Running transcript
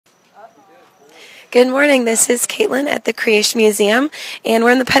Good morning. This is Caitlin at the Creation Museum, and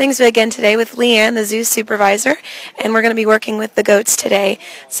we're in the petting zoo again today with Leanne, the zoo supervisor, and we're going to be working with the goats today.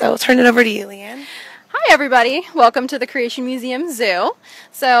 So I'll turn it over to you, Leanne. Hi everybody, welcome to the Creation Museum Zoo.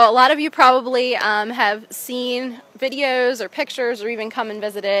 So a lot of you probably have seen videos or pictures or even come and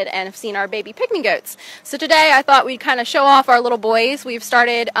visited and have seen our baby pygmy goats. So today I thought we'd kind of show off our little boys. We've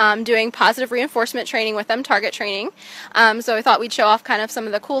started doing positive reinforcement training with them, target training. So I thought we'd show off kind of some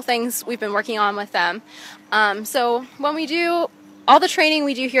of the cool things we've been working on with them. So when we do all the training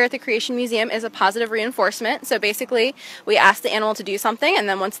we do here at the Creation Museum is a positive reinforcement. So basically, we ask the animal to do something, and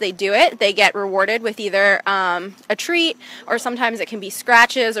then once they do it, they get rewarded with either a treat, or sometimes it can be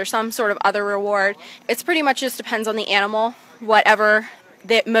scratches or some sort of other reward. It's pretty much just depends on the animal. Whatever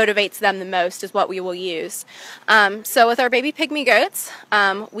that motivates them the most is what we will use. So with our baby pygmy goats,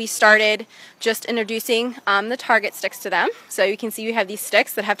 we started just introducing the target sticks to them. So you can see we have these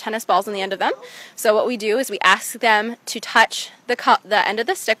sticks that have tennis balls on the end of them. So what we do is we ask them to touch the end of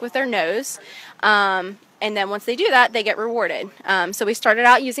the stick with their nose, and then once they do that, they get rewarded. So we started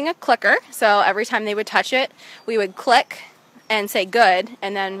out using a clicker. So every time they would touch it, we would click and say good,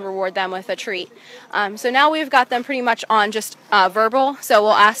 and then reward them with a treat. So now we've got them pretty much on just verbal. So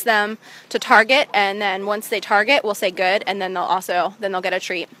we'll ask them to target, and then once they target, we'll say good, and then they'll get a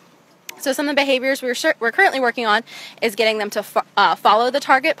treat. So some of the behaviors we're currently working on is getting them to follow the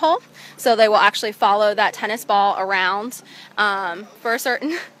target pole. So they will actually follow that tennis ball around for a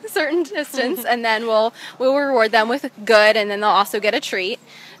certain distance, and then we'll reward them with good, and then they'll also get a treat.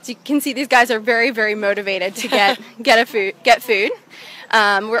 So you can see these guys are very, very motivated to get food.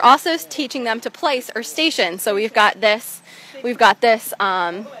 We're also teaching them to place or station. So we've got this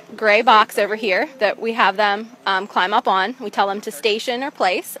gray box over here that we have them climb up on. We tell them to station or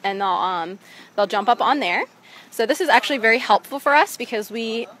place, and they'll jump up on there. So this is actually very helpful for us because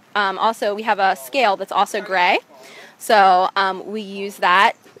we have a scale that's also gray. So we use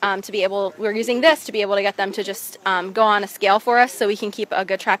that we're using this to be able to get them to just go on a scale for us so we can keep a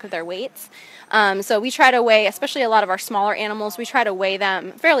good track of their weights. So we try to weigh, especially a lot of our smaller animals, we try to weigh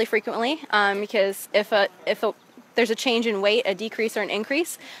them fairly frequently because if there's a change in weight, a decrease or an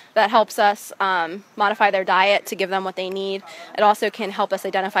increase, that helps us modify their diet to give them what they need. It also can help us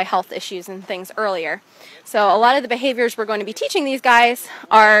identify health issues and things earlier. So a lot of the behaviors we're going to be teaching these guys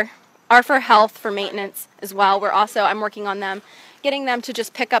are for health, for maintenance as well. I'm working on them, getting them to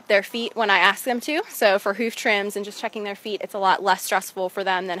just pick up their feet when I ask them to. So for hoof trims and just checking their feet, it's a lot less stressful for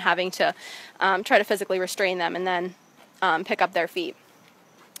them than having to try to physically restrain them and then pick up their feet.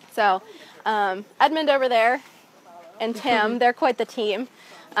 So Edmund over there and Tim, they're quite the team.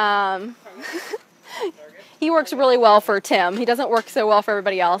 He works really well for Tim. He doesn't work so well for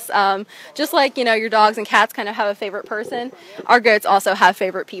everybody else. Just like, your dogs and cats kind of have a favorite person, our goats also have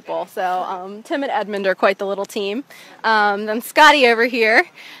favorite people. So Tim and Edmund are quite the little team. Then Scotty over here,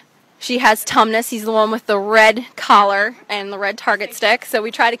 she has Tumnus. He's the one with the red collar and the red target stick. So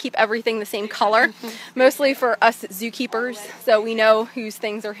we try to keep everything the same color, mostly for us zookeepers, so we know whose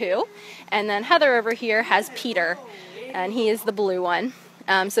things are who. And then Heather over here has Peter, and he is the blue one.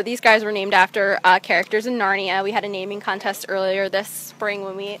 So these guys were named after characters in Narnia. We had a naming contest earlier this spring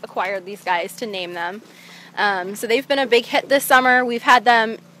when we acquired these guys to name them. So they've been a big hit this summer. We've had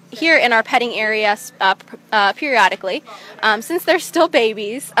them here in our petting area periodically. Since they're still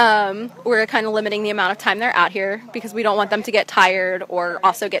babies, we're kind of limiting the amount of time they're out here because we don't want them to get tired or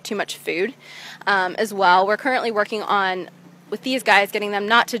also get too much food as well. We're currently working on, with these guys, getting them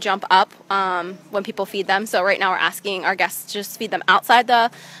not to jump up when people feed them. So right now we're asking our guests to just feed them outside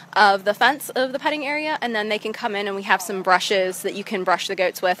of the fence of the petting area, and then they can come in and we have some brushes that you can brush the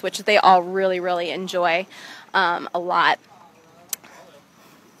goats with, which they all really, really enjoy a lot.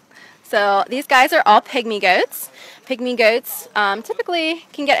 So these guys are all pygmy goats. Pygmy goats typically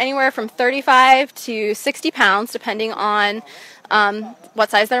can get anywhere from 35 to 60 pounds depending on what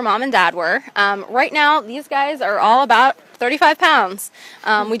size their mom and dad were. Right now these guys are all about 35 pounds.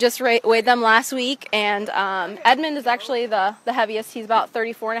 We just weighed them last week, and Edmund is actually the heaviest. He's about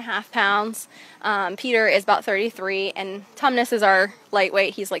 34.5 pounds. Peter is about 33, and Tumnus is our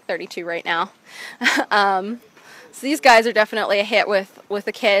lightweight. He's like 32 right now. So these guys are definitely a hit with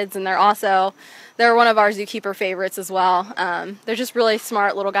the kids, and they're one of our zookeeper favorites as well. They're just really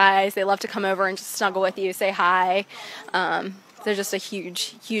smart little guys. They love to come over and just snuggle with you, say hi. They're just a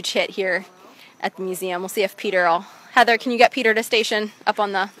huge, huge hit here at the museum. We'll see if Heather, can you get Peter to station up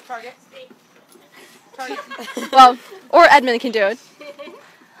on the target? Well, or Edmund can do it.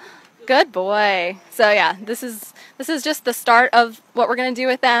 Good boy. So yeah, this is this is just the start of what we're going to do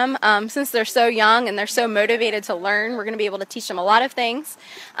with them. Since they're so young and they're so motivated to learn, we're going to be able to teach them a lot of things.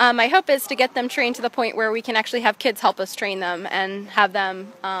 My hope is to get them trained to the point where we can actually have kids help us train them and have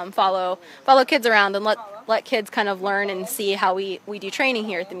them follow kids around and let kids kind of learn and see how we do training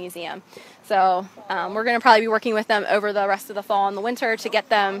here at the museum. So we're going to probably be working with them over the rest of the fall and the winter to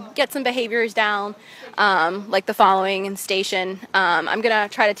get some behaviors down, like the following and station. I'm going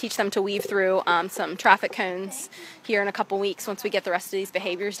to try to teach them to weave through some traffic cones here in a couple weeks once we get the rest of these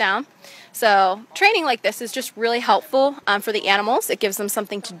behaviors down. So training like this is just really helpful for the animals. It gives them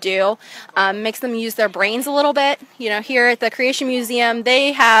something to do, makes them use their brains a little bit. You know, here at the Creation Museum,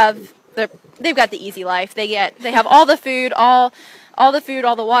 they've got the easy life. They have all the food, all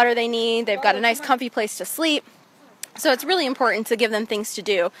the water they need. They've got a nice comfy place to sleep. So it's really important to give them things to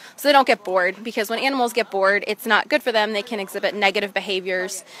do so they don't get bored, because when animals get bored, it's not good for them. They can exhibit negative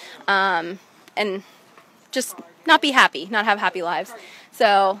behaviors and just not be happy, not have happy lives.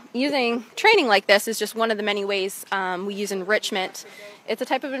 So using training like this is just one of the many ways we use enrichment. It's a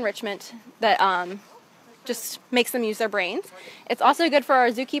type of enrichment that just makes them use their brains. It's also good for our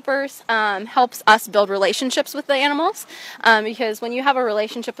zookeepers, helps us build relationships with the animals, because when you have a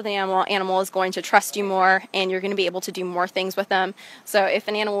relationship with the animal is going to trust you more, and you're going to be able to do more things with them. So if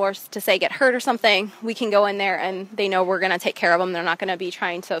an animal was to, say, get hurt or something, we can go in there and they know we're going to take care of them. They're not going to be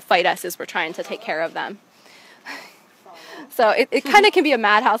trying to fight us as we're trying to take care of them. So it kind of can be a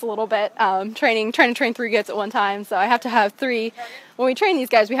madhouse a little bit, trying to train 3 goats at one time. So I have to have 3. When we train these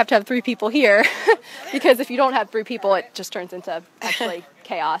guys, we have to have 3 people here, because if you don't have 3 people, it just turns into actually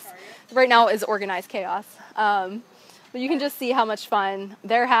chaos. Right now is organized chaos. But you can just see how much fun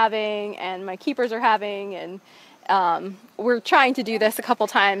they're having and my keepers are having. And we're trying to do this a couple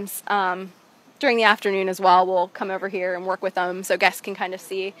times during the afternoon as well. We'll come over here and work with them so guests can kind of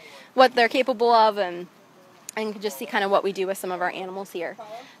see what they're capable of, and you can just see kind of what we do with some of our animals here.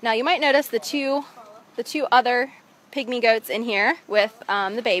 Now you might notice the two other pygmy goats in here with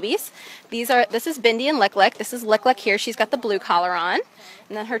the babies. This is Bindi and Lick Lick. This is Lick Lick here. She's got the blue collar on.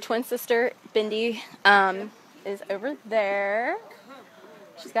 And then her twin sister, Bindi, is over there.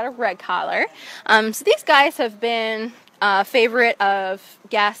 She's got a red collar. So these guys have been a favorite of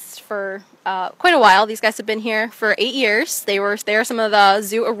guests for quite a while. These guys have been here for 8 years. They are some of the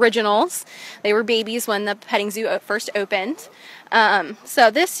zoo originals. They were babies when the petting zoo first opened.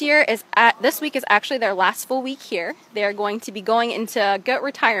 So this week is actually their last full week here. They are going to be going into goat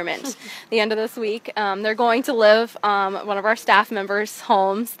retirement the end of this week. They're going to live one of our staff members'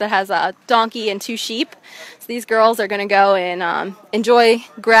 homes that has a donkey and 2 sheep. So these girls are going to go and enjoy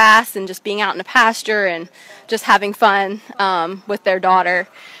grass and just being out in the pasture and just having fun with their daughter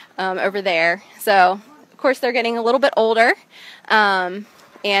over there. So of course they're getting a little bit older, and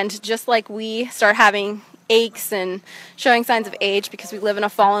just like we start having aches and showing signs of age because we live in a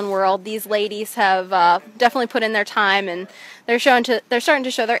fallen world, these ladies have definitely put in their time, and they're starting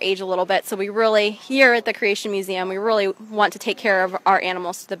to show their age a little bit. So we really, here at the Creation Museum, we really want to take care of our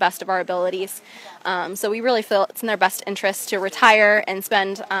animals to the best of our abilities. So we really feel it's in their best interest to retire and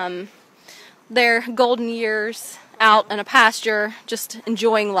spend their golden years out in a pasture just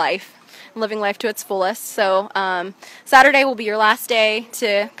enjoying life, living life to its fullest. So Saturday will be your last day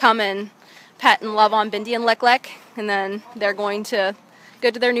to come and pet and love on Bindi and Lick Lick, and then they're going to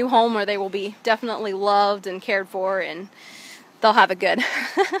go to their new home where they will be definitely loved and cared for, and they'll have it good.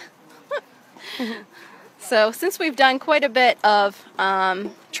 So since we've done quite a bit of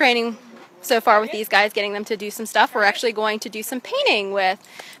training so far with these guys, getting them to do some stuff, we're actually going to do some painting with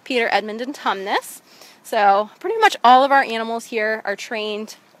Peter, Edmund, and Tumnus. So pretty much all of our animals here are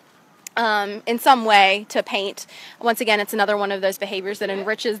trained in some way to paint. Once again, it's another one of those behaviors that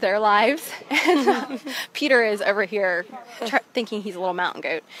enriches their lives. And Peter is over here thinking he's a little mountain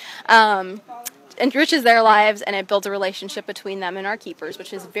goat. Enriches their lives, and it builds a relationship between them and our keepers,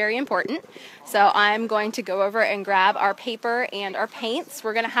 which is very important. So I'm going to go over and grab our paper and our paints.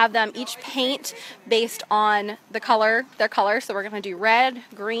 We're going to have them each paint based on their color. So we're going to do red,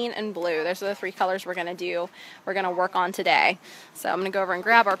 green, and blue. Those are the 3 colors we're going to work on today. So I'm going to go over and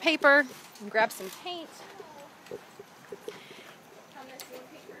grab our paper and grab some paint.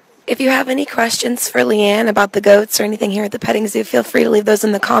 If you have any questions for Leanne about the goats or anything here at the petting zoo, feel free to leave those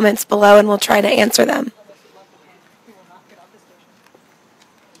in the comments below and we'll try to answer them.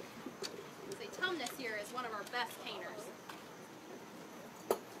 Tumnus here is one of our best painters.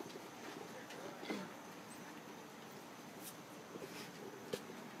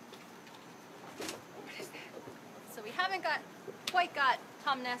 So we haven't quite got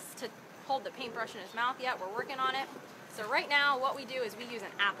Tumnus to hold the paintbrush in his mouth yet. We're working on it. So right now what we do is we use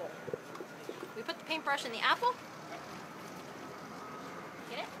an apple. We put the paintbrush in the apple,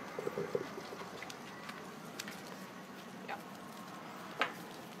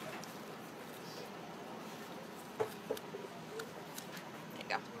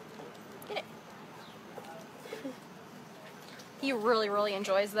 he really, really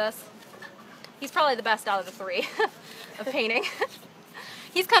enjoys this. He's probably the best out of the three of painting.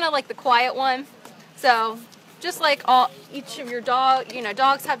 He's kind of like the quiet one. So just like each of your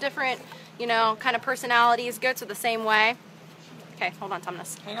dogs have different, kind of personalities. Goats are the same way. Okay, hold on,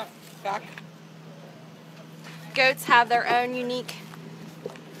 Tumnus. Hang on, back. Goats have their own unique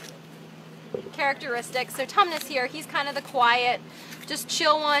characteristics. So Tumnus here, he's kind of the quiet, just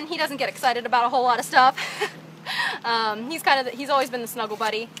chill one. He doesn't get excited about a whole lot of stuff. He's always been the snuggle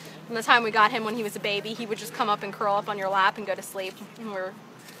buddy. From the time we got him when he was a baby, he would just come up and curl up on your lap and go to sleep when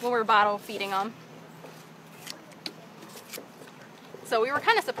we're bottle feeding him. So we were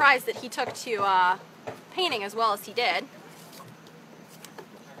kind of surprised that he took to painting as well as he did.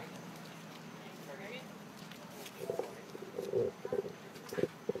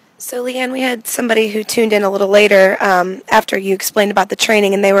 So Leanne, we had somebody who tuned in a little later after you explained about the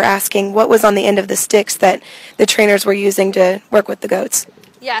training, and they were asking what was on the end of the sticks that the trainers were using to work with the goats.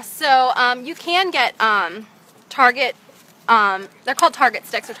 Yes, so you can get target. They're called target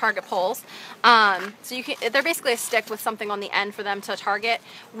sticks or target poles. So they're basically a stick with something on the end for them to target.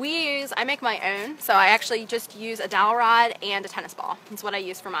 I make my own, so I actually just use a dowel rod and a tennis ball. That's what I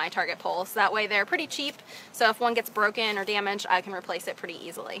use for my target poles. That way they're pretty cheap, so if one gets broken or damaged, I can replace it pretty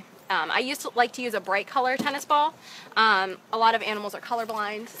easily. I used to like to use a bright color tennis ball. A lot of animals are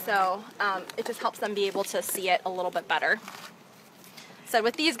colorblind, so it just helps them be able to see it a little bit better. So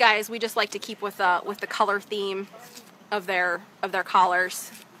with these guys, we just like to keep with the color theme of their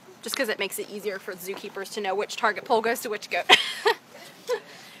collars, just because it makes it easier for zookeepers to know which target pole goes to which goat.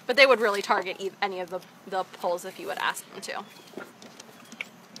 But they would really target any of the poles if you would ask them to.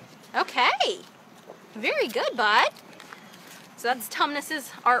 Okay, very good, bud. So that's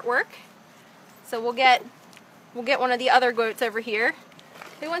Tumnus's artwork. So we'll get one of the other goats over here.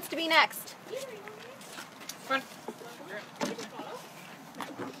 Who wants to be next? Come on.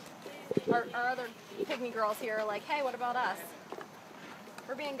 Our other pygmy girls here are like, hey, what about us?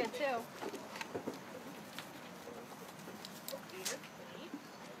 We're being good too.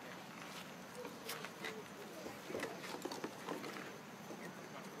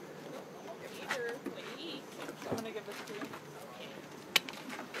 I'm gonna give this to you.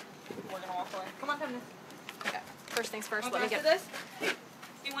 We're gonna walk away. Come on, come this. Okay. First things first, Want let me the get rest of this?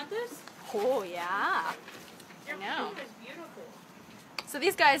 Do you want this? Oh yeah. Your I know. paint is beautiful. So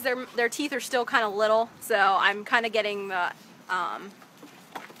these guys, their teeth are still kind of little, so I'm kind of getting the, kind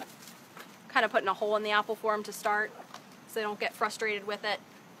of putting a hole in the apple for them to start, so they don't get frustrated with it.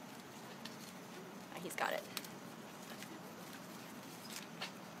 He's got it.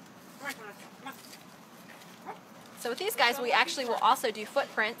 Come on, come on. So with these guys, we actually will also do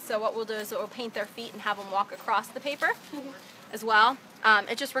footprints. So what we'll do is we'll paint their feet and have them walk across the paper as well.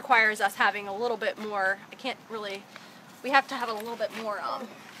 It just requires us having a little bit more, we have to have a little bit more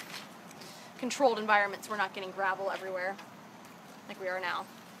controlled environment so we're not getting gravel everywhere like we are now.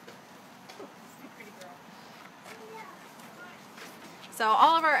 So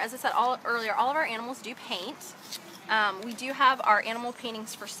as I said earlier, all of our animals do paint. We do have our animal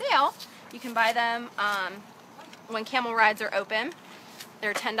paintings for sale. You can buy them when camel rides are open.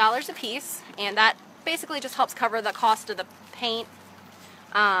 They're $10 a piece, and that basically just helps cover the cost of the paint,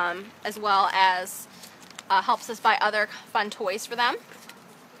 as well as helps us buy other fun toys for them.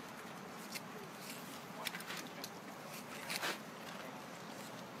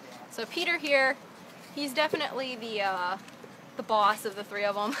 So Peter here, he's definitely the boss of the three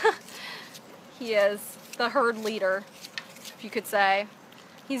of them. He is the herd leader, if you could say.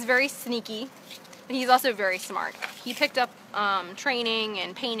 He's very sneaky, but he's also very smart. He picked up training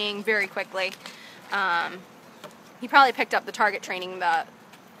and painting very quickly. He probably picked up the target training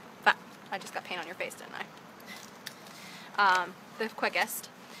I just got paint on your face, didn't I? The quickest.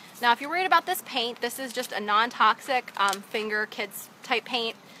 Now, if you're worried about this paint, this is just a non-toxic finger kids type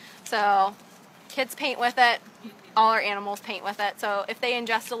paint. So kids paint with it, all our animals paint with it. So if they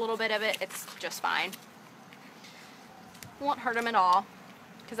ingest a little bit of it, it's just fine. Won't hurt them at all,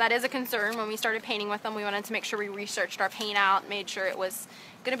 because that is a concern. When we started painting with them, we wanted to make sure we researched our paint out, made sure it was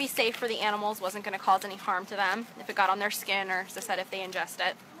going to be safe for the animals, wasn't going to cause any harm to them if it got on their skin, or as I said, if they ingest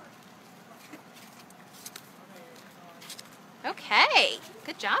it. Okay,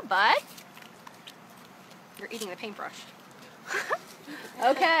 good job, bud. You're eating the paintbrush.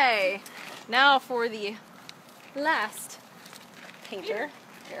 Okay, now for the last painter.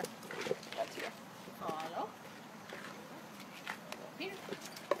 Here, that's here. Follow. Peter.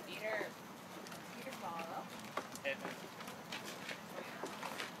 Peter. Peter, follow.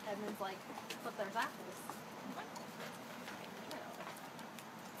 Edmund's like, but there's apples.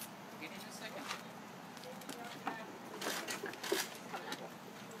 Get in a second.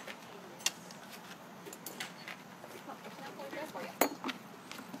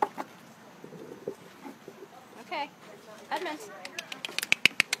 Edmund.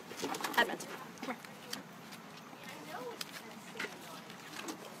 Edmund. Come here.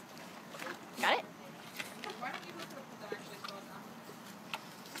 Got it?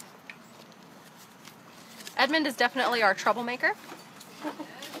 Edmund is definitely our troublemaker.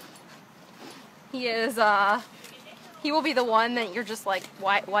 He is, he will be the one that you're just like,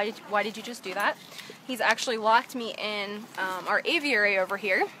 why did you just do that? He's actually locked me in our aviary over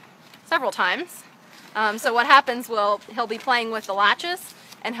here several times. So what happens he'll be playing with the latches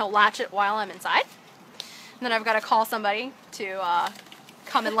and he'll latch it while I'm inside. And then I've got to call somebody to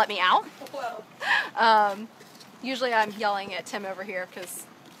come and let me out. Usually I'm yelling at Tim over here because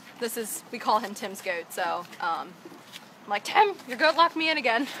we call him Tim's goat. So I'm like, Tim, your goat locked me in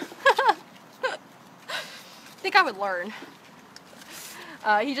again. I think I would learn.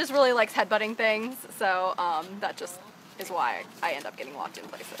 He just really likes headbutting things, so that just is why I end up getting locked in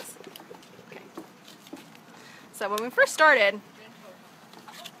places. Okay. So when we first started,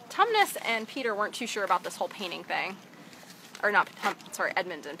 Tumnus and Peter weren't too sure about this whole painting thing. Or not, sorry,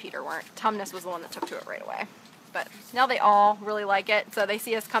 Edmund and Peter weren't. Tumnus was the one that took to it right away. But now they all really like it, so they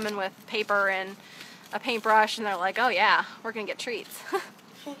see us coming with paper and a paintbrush, and they're like, oh yeah, we're going to get treats.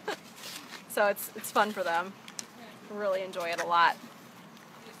 So it's fun for them. Really enjoy it a lot.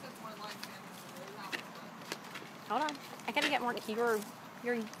 Hold on. I gotta get more. You're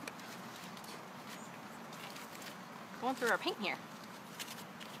going through our paint here.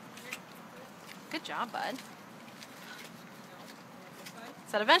 Good job, bud.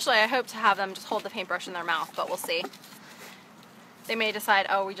 So eventually I hope to have them just hold the paintbrush in their mouth, but we'll see. They may decide,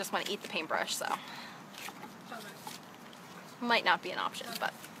 oh, we just want to eat the paintbrush, so. Might not be an option,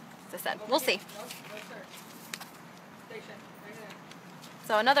 but as I said, we'll see.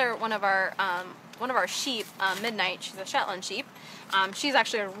 So another one of our sheep, Midnight, she's a Shetland sheep. She's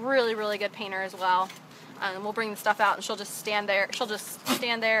actually a really, really good painter as well. We'll bring the stuff out and she'll just stand there. She'll just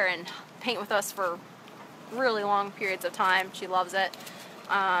stand there and paint with us for really long periods of time. She loves it.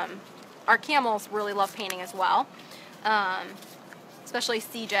 Our camels really love painting as well, especially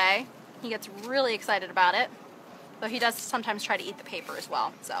CJ. He gets really excited about it, though he does sometimes try to eat the paper as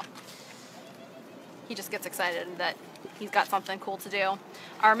well. So he just gets excited that he's got something cool to do.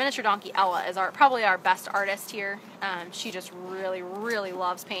 Our miniature donkey Ella is probably our best artist here. She just really, really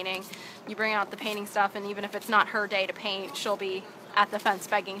loves painting. You bring out the painting stuff, and even if it's not her day to paint, she'll be at the fence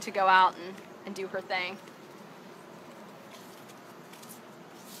begging to go out and do her thing.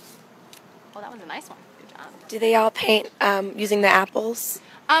 Well, that was a nice one. Good job. Do they all paint using the apples?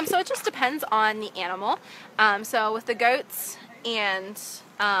 So it just depends on the animal. So with the goats in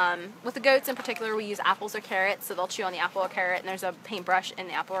particular, we use apples or carrots, so they'll chew on the apple or carrot, and there's a paintbrush in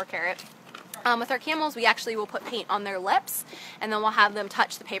the apple or carrot. With our camels, we actually will put paint on their lips, and then we'll have them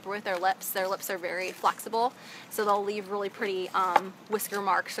touch the paper with their lips. Their lips are very flexible, so they'll leave really pretty whisker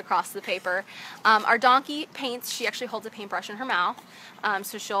marks across the paper. Our donkey paints, she actually holds a paintbrush in her mouth,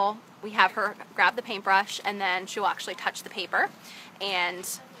 so we have her grab the paintbrush, and then she'll actually touch the paper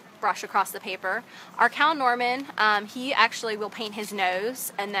and brush across the paper. Our cow Norman, he actually will paint his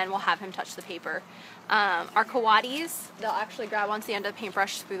nose, and then we'll have him touch the paper. Our coatis, they'll actually grab onto the end of the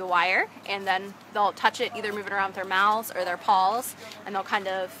paintbrush through the wire, and then they'll touch it, either move it around with their mouths or their paws, and they'll kind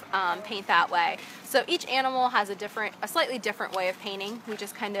of paint that way. So each animal has a slightly different way of painting. We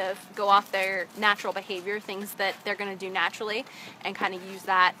just kind of go off their natural behavior, things that they're going to do naturally, and kind of use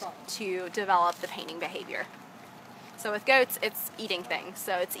that to develop the painting behavior. So with goats, it's eating things.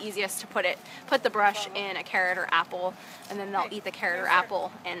 So it's easiest to put the brush in a carrot or apple, and then they'll eat the carrot or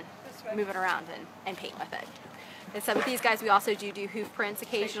apple and move it around and paint with it. And so with these guys, we also do hoof prints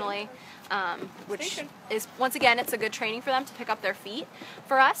occasionally, which is, once again, it's a good training for them to pick up their feet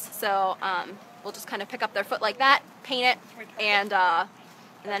for us. So we'll just kind of pick up their foot like that, paint it, and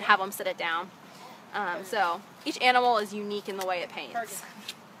then have them sit it down. So each animal is unique in the way it paints.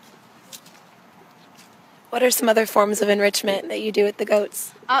 What are some other forms of enrichment that you do with the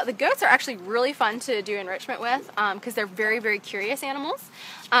goats? The goats are actually really fun to do enrichment with because they're very, very curious animals.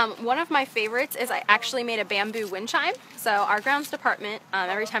 One of my favorites is I actually made a bamboo wind chime. So our grounds department,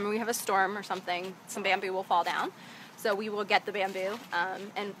 every time we have a storm or something, some bamboo will fall down. So we will get the bamboo,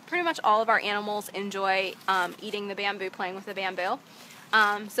 and pretty much all of our animals enjoy eating the bamboo, playing with the bamboo.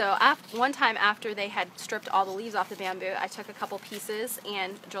 So one time after they had stripped all the leaves off the bamboo, I took a couple pieces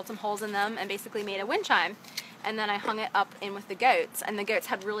and drilled some holes in them and basically made a wind chime. And then I hung it up in with the goats, and the goats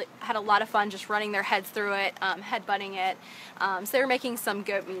had a lot of fun just running their heads through it, headbutting it. So they were making some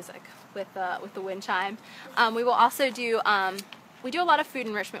goat music with the wind chime. We will also do we do a lot of food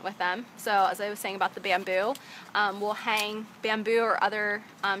enrichment with them. So as I was saying about the bamboo, we'll hang bamboo or other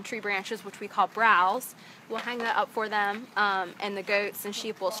tree branches, which we call browse. We'll hang that up for them, and the goats and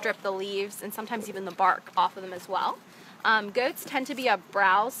sheep will strip the leaves and sometimes even the bark off of them as well. Goats tend to be an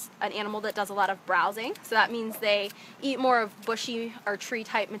animal that does a lot of browsing, so that means they eat more of bushy or tree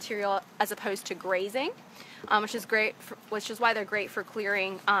type material as opposed to grazing, which is why they're great for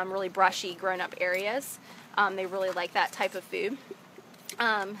clearing really brushy grown up areas. They really like that type of food.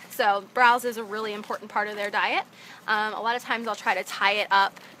 So browse is a really important part of their diet. A lot of times I'll try to tie it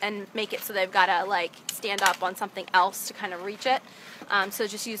up and make it so they've got to like stand up on something else to kind of reach it. So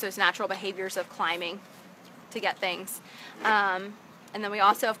just use those natural behaviors of climbing to get things. And then we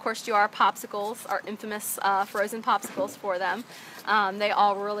also, of course, do our popsicles, our infamous frozen popsicles for them. They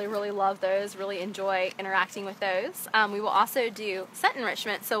all really, really love those, really enjoy interacting with those. We will also do scent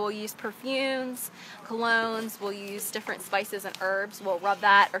enrichment, so we'll use perfumes, colognes, we'll use different spices and herbs. We'll rub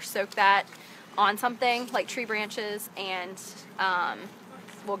that or soak that on something like tree branches, and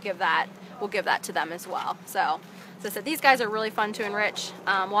we'll give that to them as well. So as I said, these guys are really fun to enrich.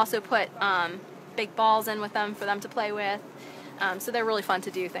 We'll also put big balls in with them for them to play with. So they're really fun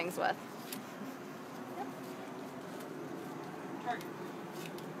to do things with.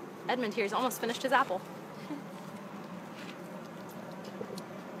 Edmund here, he's almost finished his apple.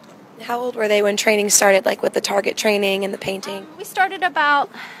 How old were they when training started, like with the target training and the painting? We started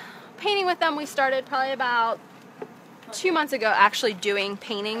painting with them, we started probably about 2 months ago actually doing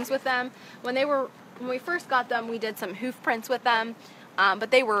paintings with them. When we first got them, we did some hoof prints with them,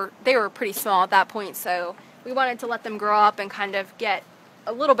 but they were pretty small at that point, so we wanted to let them grow up and kind of get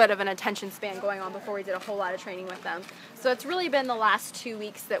a little bit of an attention span going on before we did a whole lot of training with them. So it's really been the last 2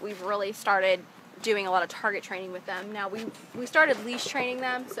 weeks that we've really started doing a lot of target training with them. Now we started leash training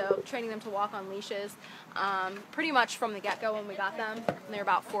them, so training them to walk on leashes pretty much from the get-go when we got them, and they're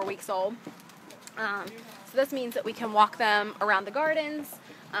about 4 weeks old. So this means that we can walk them around the gardens.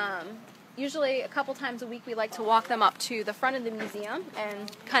 Usually a couple times a week we like to walk them up to the front of the museum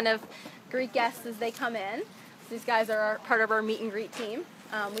and kind of greet guests as they come in. These guys are part of our meet and greet team.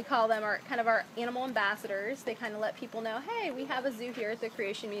 We call them our animal ambassadors. They kind of let people know, hey, we have a zoo here at the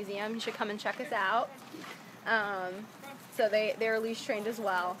Creation Museum. You should come and check us out. So they're leash trained as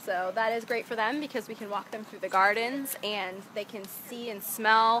well. So that is great for them because we can walk them through the gardens and they can see and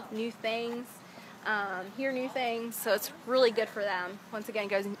smell new things, hear new things. So it's really good for them. Once again,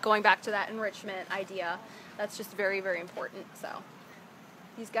 going back to that enrichment idea, that's just very, very important. So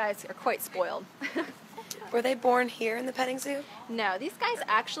these guys are quite spoiled. Were they born here in the petting zoo? No, these guys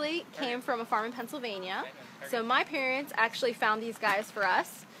actually came from a farm in Pennsylvania. So my parents actually found these guys for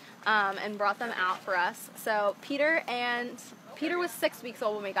us and brought them out for us. So Peter was 6 weeks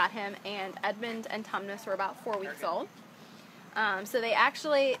old when we got him, and Edmund and Tumnus were about 4 weeks old. So they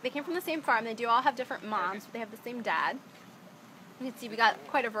came from the same farm. They do all have different moms, but they have the same dad. You can see we got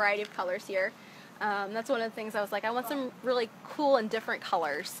quite a variety of colors here. That's one of the things I was like, I want some really cool and different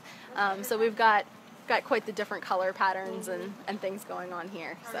colors. So we've got quite the different color patterns and things going on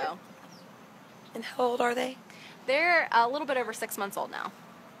here. So. And how old are they? They're a little bit over 6 months old now.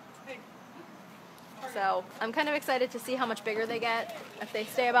 So I'm kind of excited to see how much bigger they get. If they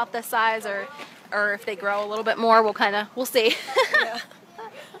stay about this size or if they grow a little bit more, we'll see. Yeah.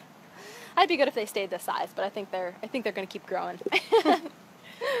 I'd be good if they stayed this size, but I think they're going to keep growing.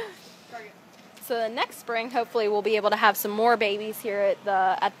 So the next spring, hopefully, we'll be able to have some more babies here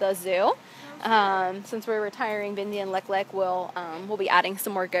at the zoo. Since we're retiring Bindi and Lick Lick, we'll be adding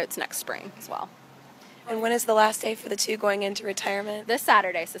some more goats next spring as well. And when is the last day for the two going into retirement? This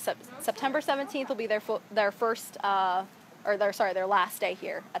Saturday, so September 17th will be their last day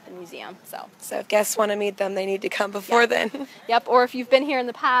here at the museum. So if guests want to meet them, they need to come before then. Yep. Or if you've been here in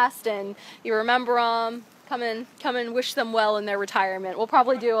the past and you remember them, come and wish them well in their retirement. We'll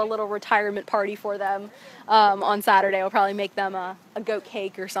probably do a little retirement party for them on Saturday. We'll probably make them a goat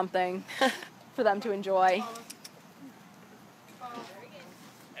cake or something for them to enjoy.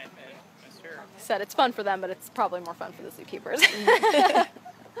 Said it's fun for them, but it's probably more fun for the zookeepers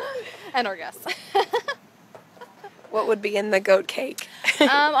and our guests. What would be in the goat cake?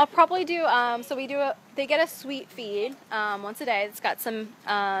 I'll probably do, they get a sweet feed once a day. It's got some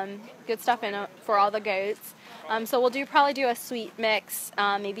good stuff in it for all the goats. So we'll probably do a sweet mix,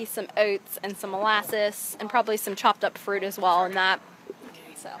 maybe some oats and some molasses, and probably some chopped up fruit as well in that.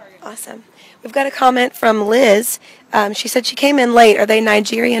 So. Awesome. We've got a comment from Liz. She said she came in late. Are they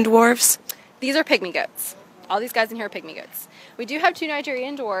Nigerian dwarves? These are pygmy goats. All these guys in here are pygmy goats. We do have 2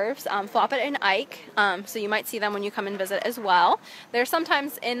 Nigerian dwarves, Floppet and Ike, so you might see them when you come and visit as well. They're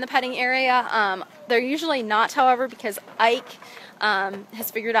sometimes in the petting area. They're usually not, however, because Ike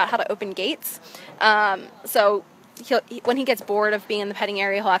has figured out how to open gates. So when he gets bored of being in the petting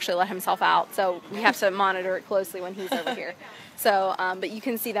area, he'll actually let himself out. So we have to monitor it closely when he's over here. So, but you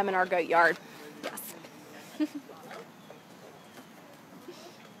can see them in our goat yard. Yes.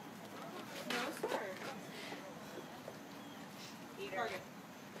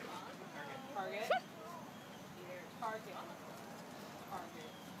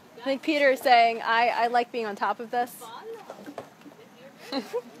 I think Peter is saying, I like being on top of this. You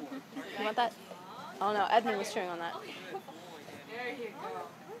want that? Oh no, Edmund was chewing on that. There you go.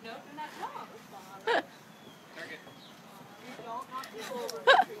 No, do not jump.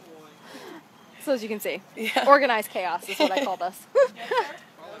 So as you can see, organized chaos is what I call this.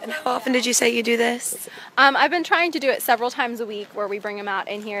 And how often did you say you do this? I've been trying to do it several times a week where we bring them out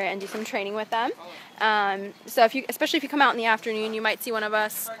in here and do some training with them. So especially if you come out in the afternoon, you might see one of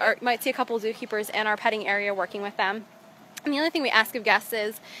us, or you might see a couple of zookeepers in our petting area working with them. And the only thing we ask of guests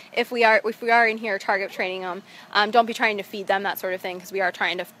is, if we are in here target training them, don't be trying to feed them, that sort of thing, because we are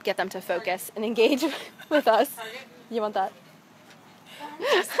trying to get them to focus and engage with us. You want that?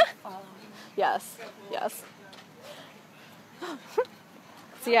 Yes, yes.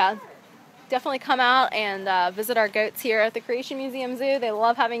 So yeah, definitely come out and visit our goats here at the Creation Museum Zoo. They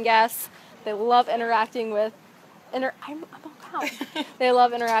love having guests. They love interacting with, they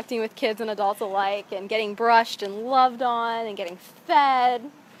love interacting with kids and adults alike, and getting brushed and loved on and getting fed.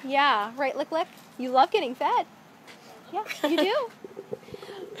 Yeah, right, Lick Lick? You love getting fed. Yeah, you do.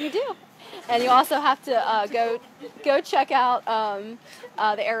 You do. And you also have to go check out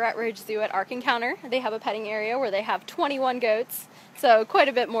the Ararat Ridge Zoo at Ark Encounter. They have a petting area where they have 21 goats. So quite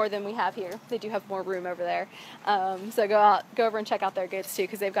a bit more than we have here. They do have more room over there. So go over and check out their goats too,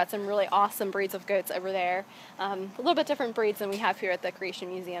 because they've got some really awesome breeds of goats over there. A little bit different breeds than we have here at the Creation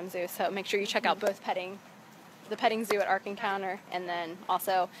Museum Zoo. So make sure you check out both the petting zoo at Ark Encounter, and then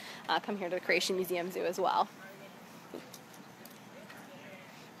also come here to the Creation Museum Zoo as well.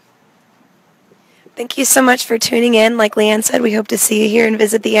 Thank you so much for tuning in. Like Leanne said, we hope to see you here and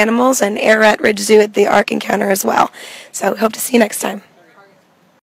visit the animals and Ararat Ridge Zoo at the Ark Encounter as well. So hope to see you next time.